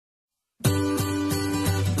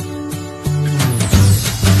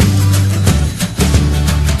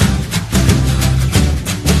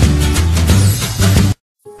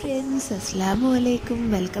Assalamualaikum,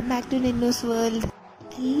 welcome back to Nennu'z world.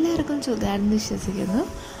 എല്ലാവർക്കും സുഖമാണെന്ന് വിശ്വസിക്കുന്നു.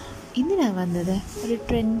 ഇന്ന് ഞാൻ വന്നത് ഒരു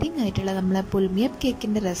ട്രെൻഡിങ് ആയിട്ടുള്ള നമ്മളെ പുൽമിയം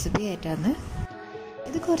കേക്കിൻ്റെ റെസിപ്പി ആയിട്ടാണ്.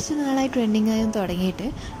 ഇത് കുറച്ച് നാളായി ട്രെൻഡിങ് ആയി തുടങ്ങിയിട്ട്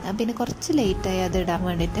ഞാൻ പിന്നെ കുറച്ച് ലേറ്റായി അത് ഇടാൻ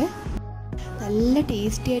വേണ്ടിയിട്ട്. നല്ല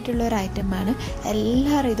ടേസ്റ്റി ആയിട്ടുള്ള ഒരു ഐറ്റമാണ്.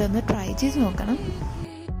 എല്ലാവരും ഇതൊന്ന് ട്രൈ ചെയ്ത് നോക്കണം.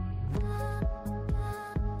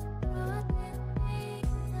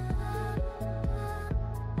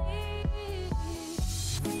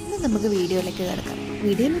 നമുക്ക് വീഡിയോയിലേക്ക്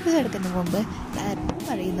കിടക്കുന്നതിന് മുമ്പ് ഞാൻ എപ്പോഴും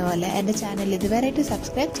പറയുന്ന പോലെ എൻ്റെ ചാനൽ ഇതുവരെയായിട്ട്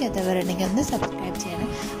സബ്സ്ക്രൈബ് ചെയ്യാത്തവരുണ്ടെങ്കിൽ ഒന്ന് സബ്സ്ക്രൈബ്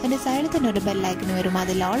ചെയ്യണം. എൻ്റെ സൈഡിൽ തന്നെ ഒരു ബെല്ലൈക്കൺ വരും,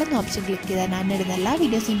 അതിൽ ഓൾ എന്ന ഓപ്ഷൻ ക്ലിക്ക് ചെയ്താൽ ഞാൻ ഇടുന്ന എല്ലാ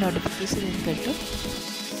വീഡിയോസിൻ്റെ നോട്ടിഫിക്കേഷൻ എനിക്ക് കിട്ടും.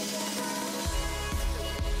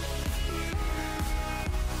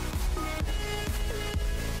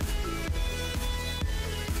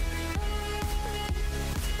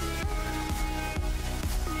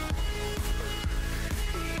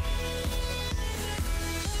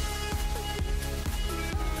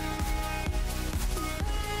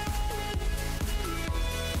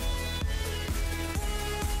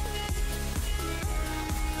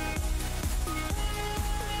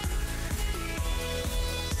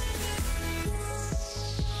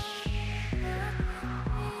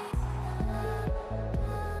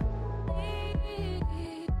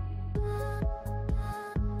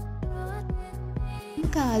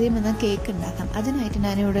 നമുക്ക് ആദ്യം എന്നാൽ കേക്ക് ഉണ്ടാക്കാം. അതിനായിട്ട്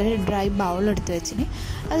ഞാനിവിടെ ഒരു ഡ്രൈ ബൗൾ എടുത്ത് വെച്ചിന്.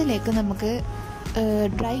 അതിലേക്ക് നമുക്ക്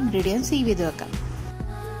ഡ്രൈ ഇൻഗ്രീഡിയൻസ് സീവ് ചെയ്ത് വെക്കാം.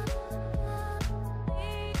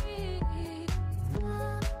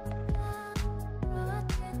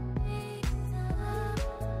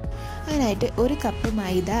 അതിനായിട്ട് 1 കപ്പ്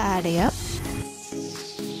മൈദ ആഡ് ചെയ്യാം.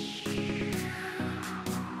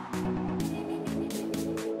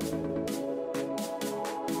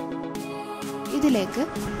 ഇതിലേക്ക്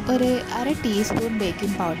ഒരു 1/2 ടീസ്പൂൺ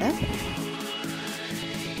ബേക്കിംഗ് പൗഡർ,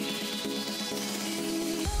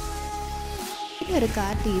 പിന്നെ ഒരു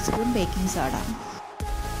 1/4 ടീസ്പൂൺ ബേക്കിംഗ് സോഡ.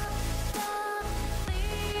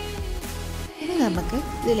 ഇനി നമുക്ക്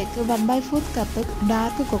ഇതിലേക്ക് 1/4 cup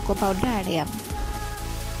dark cocoa powder add ചെയ്യാം.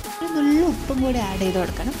 ഒരു നുള്ളു ഉപ്പും കൂടി ആഡ് ചെയ്ത്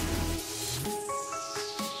കൊടുക്കണം.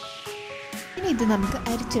 ഇനി ഇത് നമുക്ക്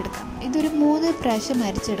അരിച്ചെടുക്കാം. ഇതൊരു 3 പ്രാവശ്യം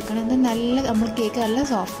അരിച്ചെടുക്കണം. ഇത് നമ്മൾ കേക്ക് നല്ല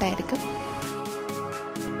സോഫ്റ്റ് ആയിരിക്കും.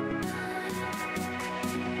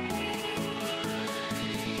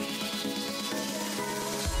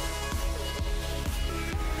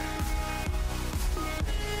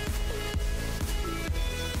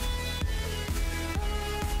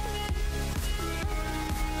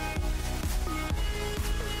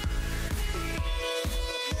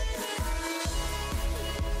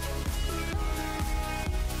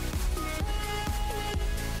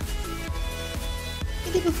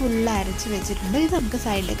 ഇതിപ്പോൾ ഫുള്ള് അരച്ച് വെച്ചിട്ടുണ്ട്. ഇത് നമുക്ക്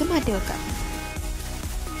സൈഡിലേക്ക് മാറ്റി വെക്കാം.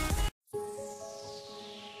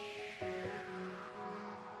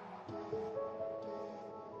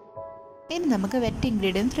 ഇനി നമുക്ക് വെറ്റ്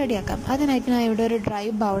ഇൻഗ്രീഡിയൻസ് റെഡിയാക്കാം. അതിനായിട്ട് ഞാൻ ഇവിടെ ഒരു ഡ്രൈ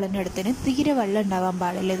ബൗൾ തന്നെ എടുത്തിന്. തീരെ വെള്ളം ഉണ്ടാവാൻ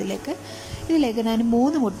പാടില്ല. ഇതിലേക്ക് ഞാൻ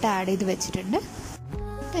 3 മുട്ട ആഡ് ചെയ്ത് വെച്ചിട്ടുണ്ട്.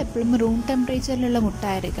 മുട്ട എപ്പോഴും റൂം ടെമ്പറേച്ചറിലുള്ള മുട്ട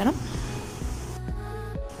ആയിരിക്കണം.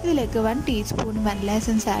 ഇതിലേക്ക് 1 ടീസ്പൂൺ വനില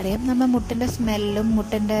എസൻസ് ആഡ് ചെയ്യാം. നമ്മൾ മുട്ടൻ്റെ സ്മെല്ലും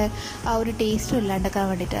മുട്ടൻ്റെ ആ ഒരു ടേസ്റ്റും ഇല്ലാണ്ടാക്കാൻ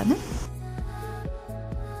വേണ്ടിയിട്ടാണ്.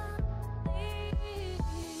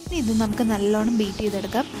 ഇത് നമുക്ക് നല്ലോണം ബീറ്റ്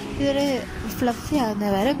ചെയ്തെടുക്കാം. ഇതൊരു ഫ്ലഫി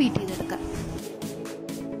ആകുന്ന വരെ ബീറ്റ് ചെയ്തെടുക്കാം.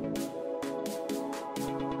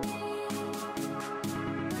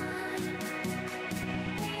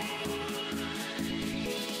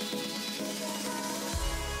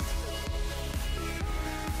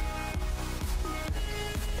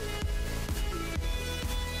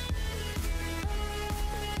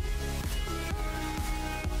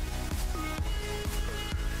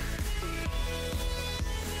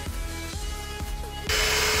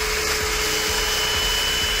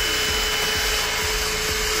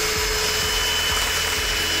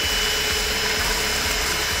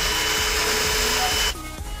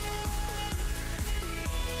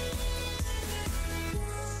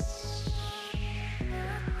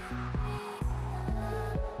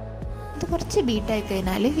 ഇത് കുറച്ച് ബീറ്റായി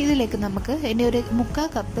കഴിഞ്ഞാൽ ഇതിലേക്ക് നമുക്ക് ഇനി ഒരു 3/4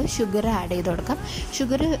 കപ്പ് ഷുഗർ ആഡ് ചെയ്ത് കൊടുക്കാം.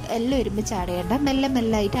 ഷുഗർ എല്ലാം ഒരുമിച്ച് ആഡ് ചെയ്യണ്ട,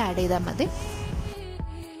 മെല്ലെ ആയിട്ട് ആഡ് ചെയ്താൽ മതി.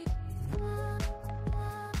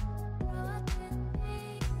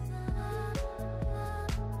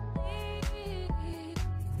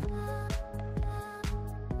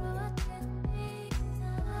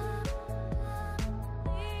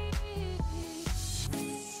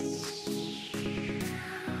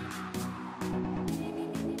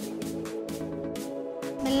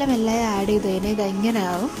 മെല്ലെ ആഡ് ചെയ്ത് കഴിഞ്ഞാൽ ഇതെങ്ങനെ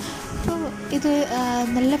ആവും. അപ്പോൾ ഇത്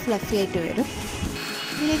നല്ല ഫ്ലഫി ആയിട്ട് വരും.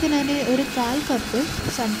 ഇതിലേക്ക് ഞാൻ ഒരു 1/4 കപ്പ്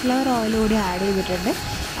സൺഫ്ലവർ ഓയിൽ കൂടി ആഡ് ചെയ്തിട്ടുണ്ട്.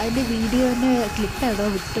 അതിൻ്റെ വീഡിയോൻ്റെ ക്ലിപ്പ് എവിടെയോ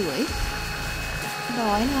വിട്ടുപോയി.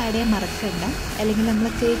 ഓയിൽ ആഡ് ചെയ്യാൻ മറക്കണ്ട, അല്ലെങ്കിൽ നമ്മൾ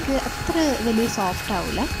കേക്ക് അത്ര വലിയ സോഫ്റ്റ്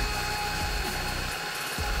ആവില്ല.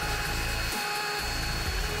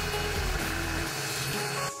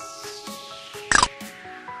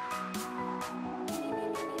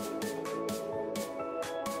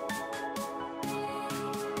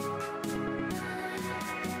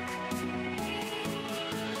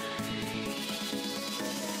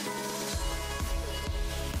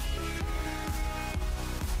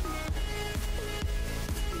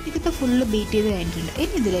 ഇതിപ്പോൾ ഫുള്ള് ബീറ്റ് ചെയ്ത് കഴിഞ്ഞിട്ടുണ്ട്.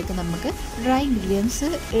 ഇനി ഇതിലേക്ക് നമുക്ക് ഡ്രൈ ഇൻഗ്രീഡിയൻസ്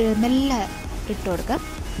മെല്ലെ ഇട്ട് കൊടുക്കാം.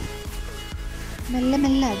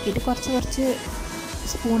 മെല്ലെ ആക്കിയിട്ട് കുറച്ച്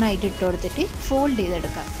സ്പൂണായിട്ട് ഇട്ട് കൊടുത്തിട്ട് ഫോൾഡ്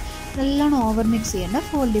ചെയ്തെടുക്കാം. നല്ലോണം ഓവർ മിക്സ് ചെയ്യേണ്ട,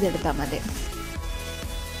 ഫോൾഡ് ചെയ്തെടുത്താൽ മതി.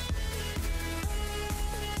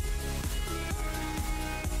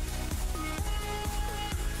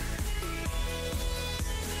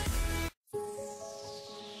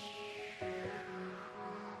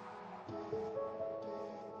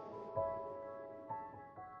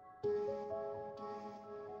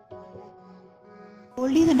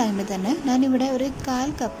 ഫോൾഡ് ചെയ്യുന്ന ടൈമിൽ തന്നെ ഞാനിവിടെ ഒരു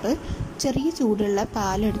 1/4 കപ്പ് ചെറിയ ചൂടുള്ള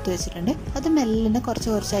പാലെടുത്ത് വെച്ചിട്ടുണ്ട്. അത് മെല്ലെ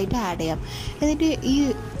കുറച്ചായിട്ട് ആഡ് ചെയ്യാം. എന്നിട്ട് ഈ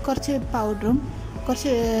കുറച്ച് പൗഡറും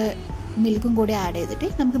കുറച്ച് മിൽക്കും കൂടി ആഡ് ചെയ്തിട്ട്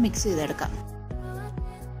നമുക്ക് മിക്സ് ചെയ്തെടുക്കാം.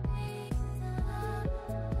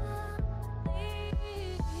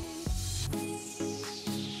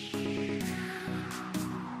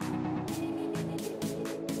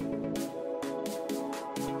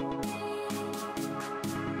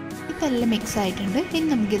 എല്ലാം മിക്സ് ആയിട്ടുണ്ട്. ഇനി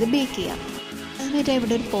നമുക്കിത് ബേക്ക് ചെയ്യാം. അതിനായിട്ട്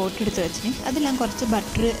ഇവിടെ ഒരു പോട്ട് എടുത്ത് വെച്ചിട്ട് അതിൽ ഞാൻ കുറച്ച്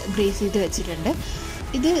ബട്ടർ ഗ്രേസ് ചെയ്ത് വെച്ചിട്ടുണ്ട്.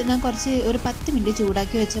 ഇത് ഞാൻ ഒരു 10 മിനിറ്റ്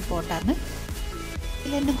ചൂടാക്കി വെച്ച പോട്ടാണ്.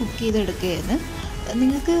 ഇതിൽ തന്നെ കുക്ക് ചെയ്തെടുക്കുകയാണ്.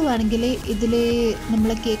 നിങ്ങൾക്ക് വേണമെങ്കിൽ ഇതിൽ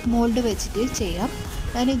നമ്മൾ കേക്ക് മോൾഡ് വെച്ചിട്ട് ചെയ്യാം.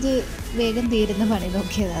 ഞാനിത് വേഗം തീരുന്ന പണി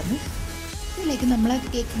നോക്കിയതാണ്. ഇതിലേക്ക് നമ്മൾ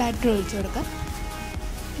കേക്ക് ബാറ്റർ ഒഴിച്ചു കൊടുക്കാം.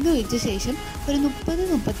 ഇത് ഒഴിച്ച ശേഷം ഒരു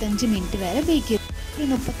 30-35 മിനിറ്റ് വരെ ബേക്ക് ചെയ്യും. ഒരു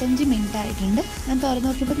 35 മിനിറ്റ് ആയിട്ടുണ്ട്. ഞാൻ തുറന്ന്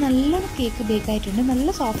നോക്കിയപ്പോൾ നല്ലോണം കേക്ക് ബേക്ക് ആയിട്ടുണ്ട്,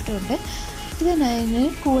 നല്ല സോഫ്റ്റും ഉണ്ട്. ഇത് ഞാൻ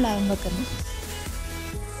കൂളാകാൻ വെക്കുന്നു.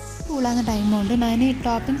 കൂളാകുന്ന ടൈം കൊണ്ട് ഞാൻ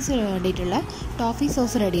ടോപ്പിങ്സ് വേണ്ടിയിട്ടുള്ള ടോഫി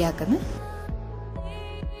സോസ് റെഡിയാക്കുന്നു.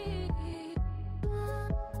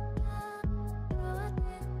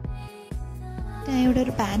 ഞാൻ ഇവിടെ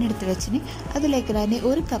ഒരു പാൻ എടുത്ത് വെച്ചിന് അതിലേക്ക് ഞാൻ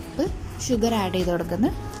 1 കപ്പ് ഷുഗർ ആഡ് ചെയ്ത്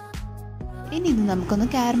കൊടുക്കുന്നു. ഇനി ഇത് നമുക്കൊന്ന്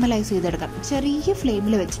കാരമലൈസ് ചെയ്തെടുക്കാം. ചെറിയ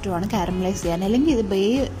ഫ്ലെയിമിൽ വെച്ചിട്ട് വേണം കാരമലൈസ് ചെയ്യാൻ, അല്ലെങ്കിൽ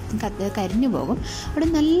ഇത് കരിഞ്ഞു പോകും. അവിടെ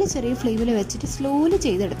നല്ല ചെറിയ ഫ്ലെയിമിൽ വെച്ചിട്ട് സ്ലോലി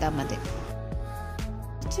ചെയ്തെടുത്താൽ മതി.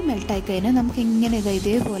 കുറച്ച് മെൽട്ടായി കഴിഞ്ഞാൽ നമുക്ക് ഇങ്ങനെ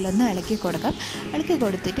ഇതേപോലെ ഒന്ന് ഇളക്കി കൊടുക്കാം. ഇളക്കി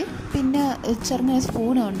കൊടുത്തിട്ട് പിന്നെ ചെറുങ്ങനെ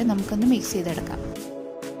സ്പൂൺ കൊണ്ട് നമുക്കൊന്ന് മിക്സ് ചെയ്തെടുക്കാം.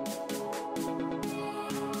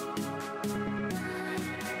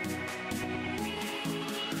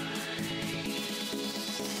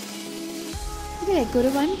 ഇതിലേക്ക് ഒരു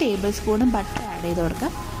 1 ടേബിൾ സ്പൂൺ ബട്ടർ ആഡ് ചെയ്ത്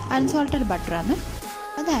കൊടുക്കാം. അൺസോൾട്ടഡ് ബട്ടറാണ്.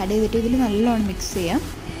 അത് ആഡ് ചെയ്തിട്ട് ഇതിൽ നല്ലോണം മിക്സ് ചെയ്യാം.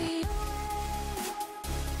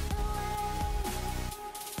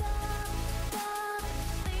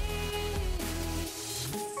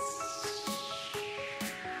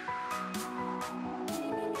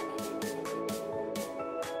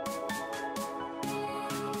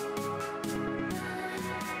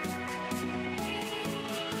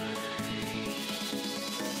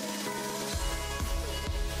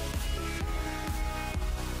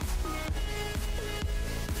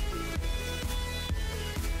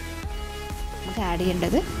 ആഡ്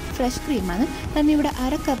ചെയ്യേണ്ടത് ഫ്രഷ് ക്രീമാണ്. ഞാനിവിടെ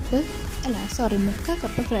 3/4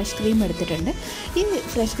 കപ്പ് ഫ്രഷ് ക്രീം എടുത്തിട്ടുണ്ട്. ഈ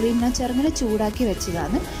ഫ്രഷ് ക്രീം ഞാൻ ചെറുങ്ങനെ ചൂടാക്കി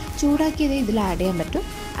വെച്ചതാണ്. ചൂടാക്കിയത് ഇതിൽ ആഡ് ചെയ്യാൻ പറ്റും.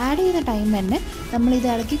 ആഡ് ചെയ്യുന്ന ടൈം തന്നെ നമ്മളിത്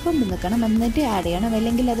ഇളക്കിക്കൊണ്ട് നിൽക്കണം, എന്നിട്ട് ആഡ് ചെയ്യണം,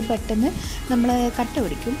 അല്ലെങ്കിൽ അത് പെട്ടെന്ന് നമ്മൾ കട്ട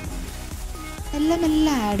പിടിക്കും. എല്ലാം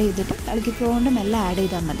ആഡ് ചെയ്തിട്ട് ഇളക്കിക്കൊണ്ട് മെല്ലെ ആഡ്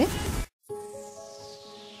ചെയ്താൽ മതി.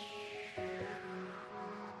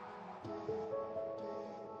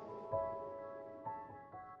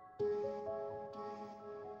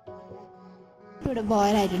 ഇവിടെ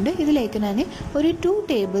ബോയിൽ ആയിട്ടുണ്ട്. ഇതിലേക്ക് ഞാൻ ഒരു 2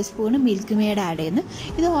 table spoon milk made add ചെയ്യുന്നു.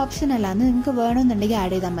 ഇത് ഓപ്ഷനല്ലാന്ന്, നിങ്ങൾക്ക് വേണമെന്നുണ്ടെങ്കിൽ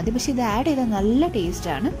ആഡ് ചെയ്താൽ മതി. പക്ഷേ ഇത് ആഡ് ചെയ്താൽ നല്ല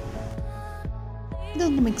ടേസ്റ്റാണ്.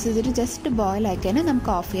 ഇതൊന്ന് മിക്സ് ചെയ്തിട്ട് ജസ്റ്റ് ബോയിൽ ആക്കിയാൽ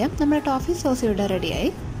നമുക്ക് ഓഫ് ചെയ്യാം. നമ്മുടെ ടോഫി സോസ് ഇവിടെ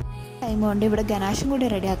റെഡിയായി. ടൈം കൊണ്ട് ഇവിടെ ഗനാഷും കൂടി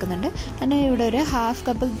റെഡിയാക്കുന്നുണ്ട്. ഞാൻ ഇവിടെ ഒരു 1/2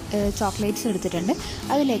 കപ്പ് ചോക്ലേറ്റ്സ് എടുത്തിട്ടുണ്ട്.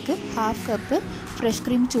 അതിലേക്ക് 1/2 കപ്പ് ഫ്രഷ്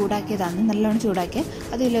ക്രീം ചൂടാക്കിയതാണ്, നല്ലോണം ചൂടാക്കിയ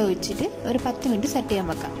അതിൽ ഒഴിച്ചിട്ട് ഒരു 10 മിനിറ്റ് സെറ്റ് ചെയ്യാൻ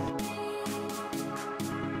വെക്കാം.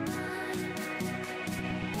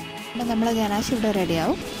 നമ്മളെ ഗനാഷ് ഇവിടെ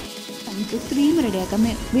റെഡിയാവും. നമുക്ക് ക്രീം റെഡിയാക്കാം,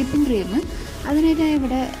 വിപ്പിംഗ് ക്രീം. അതിനായിട്ട്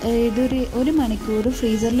ഇവിടെ ഇതൊരു 1 മണിക്കൂർ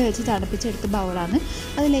ഫ്രീസറിൽ വെച്ച് തണുപ്പിച്ചെടുത്ത ബൗളാണ്.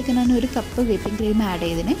 അതിലേക്ക് ഞാൻ 1 കപ്പ് വിപ്പിംഗ് ക്രീം ആഡ്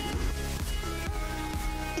ചെയ്തിന്.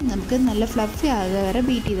 നമുക്ക് നല്ല ഫ്ലഫി ആകുക വരെ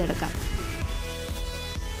ബീറ്റ് ചെയ്തെടുക്കാം.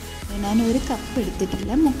 ഞാൻ 1 കപ്പ്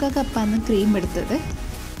എടുത്തിട്ടില്ല, 3/4 കപ്പാണ് ക്രീം എടുത്തത്.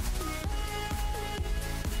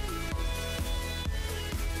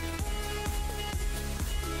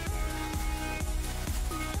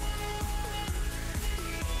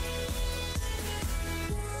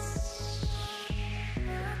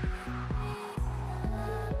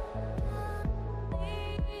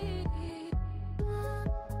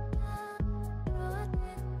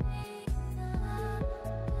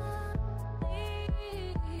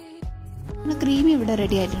 ക്രീം ഇവിടെ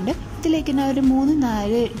റെഡി ആയിട്ടുണ്ട്. ഇതിലേക്ക് ഞാൻ ഒരു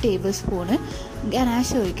 3-4 ടേബിൾ സ്പൂണ്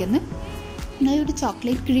ഗനാഷ് ഒഴിക്കുന്നു. ഞാനിവിടെ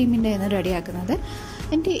ചോക്ലേറ്റ് ക്രീമിൻ്റെ ആണ് റെഡിയാക്കുന്നത്.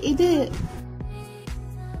 എന്നിട്ട് ഇത്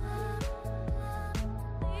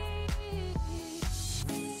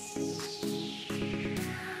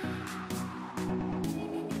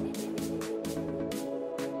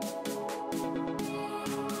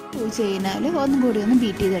ഒഴിച്ച് കഴിഞ്ഞാൽ ഒന്നും കൂടി ഒന്ന്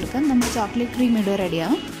ബീറ്റ് ചെയ്തെടുക്കാം. നമ്മൾ ചോക്ലേറ്റ് ക്രീം ഇവിടെ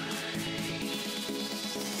റെഡിയാവും.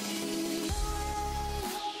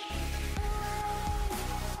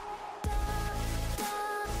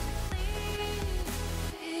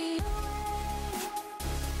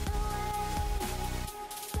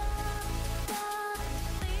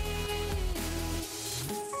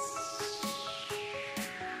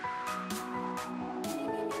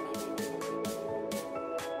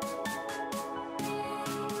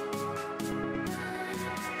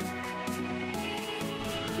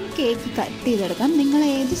 കേക്ക് കട്ട് ചെയ്തെടുക്കാം. നിങ്ങൾ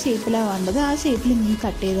ഏത് ഷേപ്പിലാണ് വേണ്ടത് ആ ഷേപ്പിൽ നിങ്ങൾ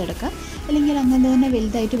കട്ട് ചെയ്തെടുക്കാം. അല്ലെങ്കിൽ അങ്ങനെ തന്നെ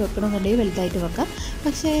വലുതായിട്ട് വെക്കണമെന്നുണ്ടെങ്കിൽ വലുതായിട്ട് വെക്കാം.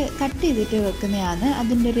 പക്ഷേ കട്ട് ചെയ്തിട്ട് വെക്കുന്നതാണ്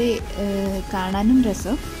അതിൻ്റെ ഒരു കാണാനും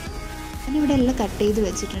രസം. ഞാനിവിടെ എല്ലാം കട്ട് ചെയ്ത്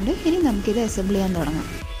വെച്ചിട്ടുണ്ട്. ഇനി നമുക്കിത് അസംബിൾ ചെയ്യാൻ തുടങ്ങാം.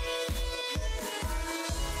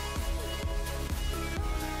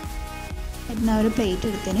 ഞാൻ ഒരു പ്ലേറ്റ്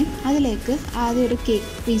എടുത്തിന് അതിലേക്ക് ആദ്യം ഒരു കേക്ക്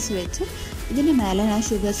പീസ് വെച്ച് ഇതിന് മേലെ ഞാൻ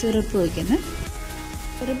ഷുഗർ സിറപ്പ് വയ്ക്കുന്നു.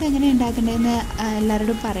 സിറപ്പ് എങ്ങനെ ഉണ്ടാക്കേണ്ടതെന്ന്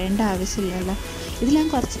എല്ലാവരോടും പറയേണ്ട ആവശ്യമില്ലല്ലോ. ഇതിൽ ഞാൻ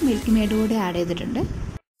കുറച്ച് മിൽക്ക് മെയ്ഡ് കൂടി ആഡ് ചെയ്തിട്ടുണ്ട്.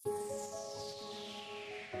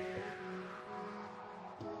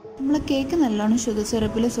 നമ്മൾ കേക്ക് നല്ലോണം ഷുഗർ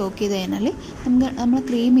സിറപ്പിൽ സോക്ക് ചെയ്ത് കഴിഞ്ഞാൽ നമ്മൾ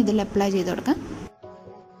ക്രീം ഇതിൽ അപ്ലൈ ചെയ്ത് കൊടുക്കാം.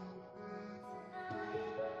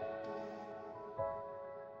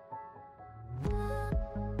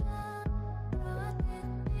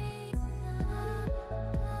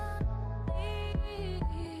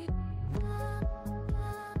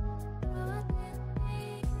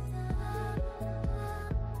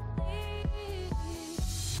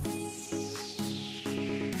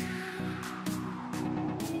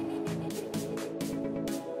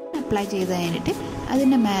 അപ്ലൈ ചെയ്ത് കഴിഞ്ഞിട്ട്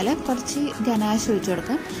അതിൻ്റെ മേലെ കുറച്ച് ഗനാഷ് ഒഴിച്ച്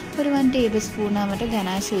കൊടുക്കാം. ഒരു 1 ടേബിൾ സ്പൂൺ മറ്റേ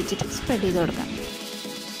ഗനാഷ് ഒഴിച്ചിട്ട് സ്പ്രെഡ് ചെയ്ത് കൊടുക്കാം.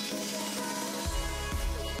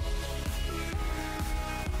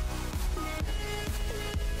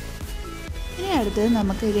 ഇനി അടുത്തത്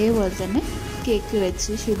നമുക്ക് ഇതേപോലെ തന്നെ കേക്ക്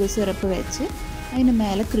വെച്ച് ഷുഗർ സിറപ്പ് വെച്ച് അതിന്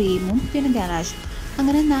മേലെ ക്രീമും പിന്നെ ഗനാഷും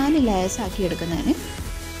അങ്ങനെ 4 ലെയേഴ്സ് ആക്കി എടുക്കുന്നതിന്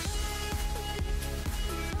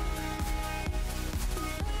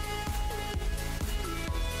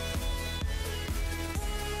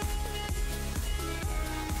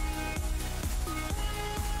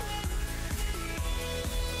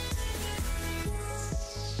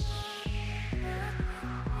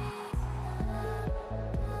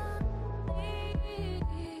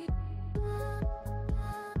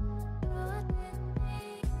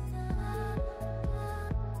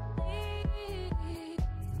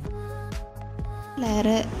ലെയർ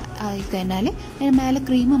ആയിക്കഴിഞ്ഞാൽ അതിന് മേലെ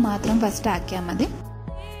ക്രീം മാത്രം ഫസ്റ്റ് ആക്കിയാൽ മതി.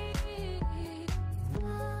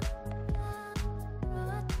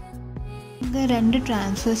 നമുക്ക് 2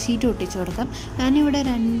 ട്രാൻസ്ഫർ ഷീറ്റ് ഒട്ടിച്ചു കൊടുക്കാം. ഞാനിവിടെ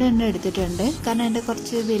 2 എടുത്തിട്ടുണ്ട്. കാരണം എൻ്റെ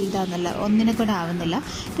കുറച്ച് വലുതാണെന്നല്ല, ഒന്നിനെ കൂടെ ആവുന്നില്ല.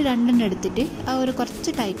 2 എടുത്തിട്ട് ആ ഒരു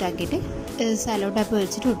കുറച്ച് ടൈറ്റ് ആക്കിയിട്ട് സാലോ ടാപ്പ്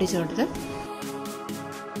വെച്ചിട്ട് ഒട്ടിച്ചു കൊടുത്ത്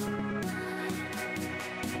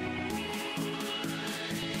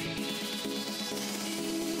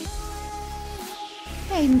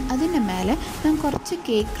അതിൻ്റെ മേലെ ഞാൻ കുറച്ച്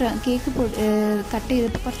കേക്ക് കട്ട്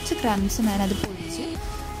ചെയ്തിട്ട് കുറച്ച് ക്രംസ് ഞാനത് പൊടിച്ച്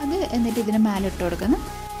അത് എന്നിട്ട് ഇതിന് മേലെ ഇട്ട് കൊടുക്കുന്നു.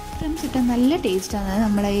 ക്രംസ് ഇട്ടാൽ നല്ല ടേസ്റ്റാണ്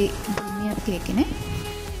നമ്മളെ ഈ ബുൾമിയ കേക്കിന്.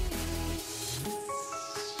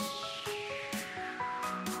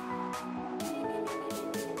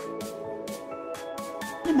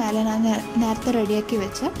 ഇതിന് മേലെ ഞാൻ നേരത്തെ റെഡിയാക്കി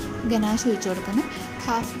വെച്ച ഗനാഷ് ഒഴിച്ച് കൊടുക്കുന്നു.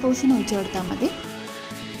 ഹാഫ് പോർഷൻ ഒഴിച്ച് കൊടുത്താൽ മതി.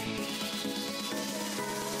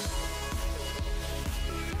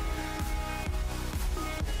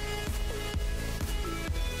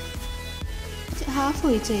 ഹാഫ്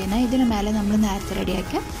ഒഴിച്ച് കഴിഞ്ഞാൽ ഇതിന് മേലെ നമ്മൾ നേരത്തെ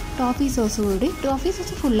റെഡിയാക്കിയ ടോഫി സോസ് കൂടി ടോഫി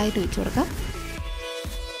സോസ് ഫുള്ളായിട്ട് ഒഴിച്ച് കൊടുക്കാം.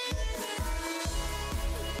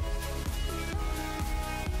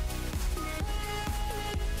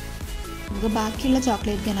 നമുക്ക് ബാക്കിയുള്ള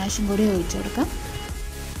ചോക്ലേറ്റ് ഗനാഷും കൂടി ഒഴിച്ച് കൊടുക്കാം.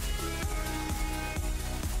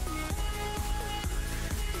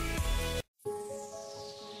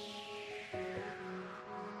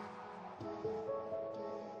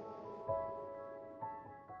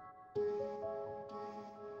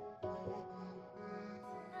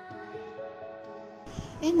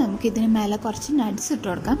 ഇനി നമുക്കിതിന് മേലെ കുറച്ച് നട്ട്സ് ഇട്ട്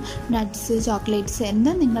കൊടുക്കാം. നട്ട്സ്, ചോക്ലേറ്റ്സ്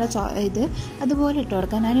എന്താ നിങ്ങളെ ഇത് അതുപോലെ ഇട്ട്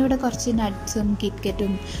കൊടുക്കാം. ഞാനിവിടെ കുറച്ച് നട്ട്സും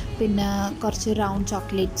കിറ്റ്കറ്റും പിന്നെ കുറച്ച് റൗണ്ട്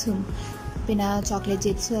ചോക്ലേറ്റ്സും പിന്നെ ചോക്ലേറ്റ്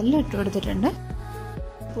ചിപ്സും എല്ലാം ഇട്ട് കൊടുത്തിട്ടുണ്ട്.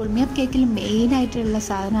 പുൾമിയപ്പ് കേക്കിൽ മെയിനായിട്ടുള്ള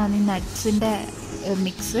സാധനമാണ് ഈ നട്ട്സിൻ്റെ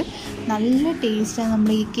മിക്സ്. നല്ല ടേസ്റ്റാണ്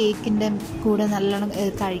നമ്മൾ ഈ കേക്കിൻ്റെ കൂടെ നല്ലോണം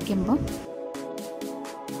കഴിക്കുമ്പോൾ.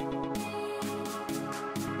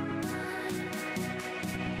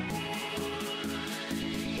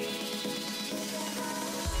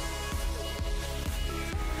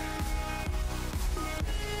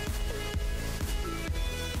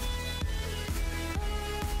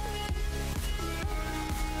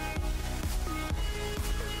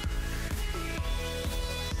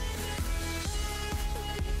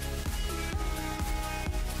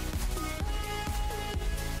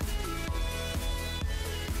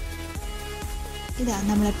 ഇതാ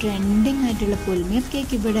നമ്മളെ ട്രെൻഡിങ് ആയിട്ടുള്ള പുൾമിയപ്പ്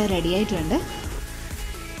കേക്ക് ഇവിടെ റെഡി ആയിട്ടുണ്ട്.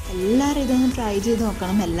 എല്ലാവരും ഇതൊന്ന് ട്രൈ ചെയ്ത്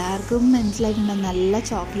നോക്കണം. എല്ലാവർക്കും മനസ്സിലായിട്ടുണ്ടാകും നല്ല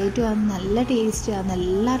ചോക്ലേറ്റും ആണ്, നല്ല ടേസ്റ്റും ആണ്.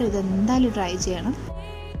 എല്ലാവരും ഇതെന്തായാലും ട്രൈ ചെയ്യണം.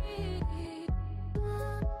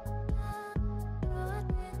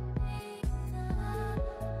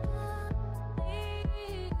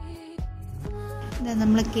 ഇതാ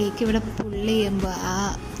നമ്മളെ കേക്ക് ഇവിടെ പുള്ളി ചെയ്യുമ്പോൾ ആ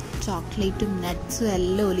ചോക്ലേറ്റും നട്ട്സും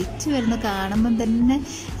എല്ലാം ഒലിച്ച് വരുന്ന കാണുമ്പം തന്നെ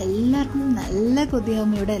എല്ലാവർക്കും നല്ല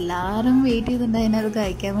കൊതിയാവും. ഇവിടെ എല്ലാവരും വെയിറ്റ് ചെയ്തിട്ടുണ്ടായിരുന്നു അത്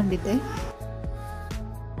കഴിക്കാൻ വേണ്ടിയിട്ട്.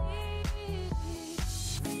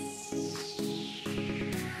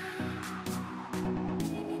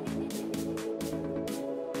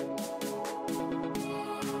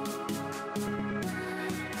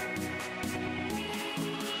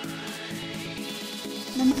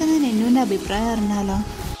 നമുക്കത് നെന്നുവിൻ്റെ അഭിപ്രായം അറിഞ്ഞാലോ?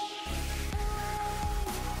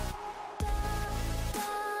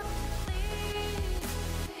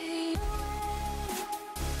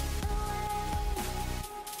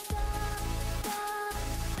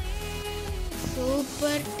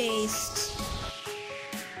 Super taste.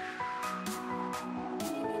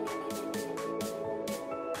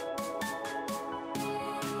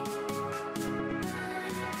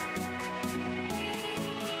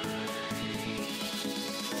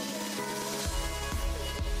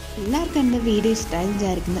 എല്ലാവർക്കും എൻ്റെ വീഡിയോ ഇഷ്ടമായി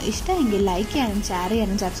വിചാരിക്കുന്നു. ഇഷ്ടമെങ്കിൽ ലൈക്ക് ചെയ്യാനും ഷെയർ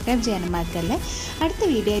ചെയ്യാനും സബ്സ്ക്രൈബ് ചെയ്യാനും മറക്കല്ലേ. അടുത്ത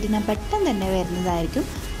വീഡിയോ ആയിട്ട് ഞാൻ പെട്ടെന്ന് തന്നെ വരുന്നതായിരിക്കും.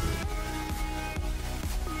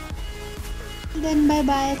 Then bye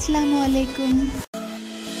bye. Assalamu alaikum.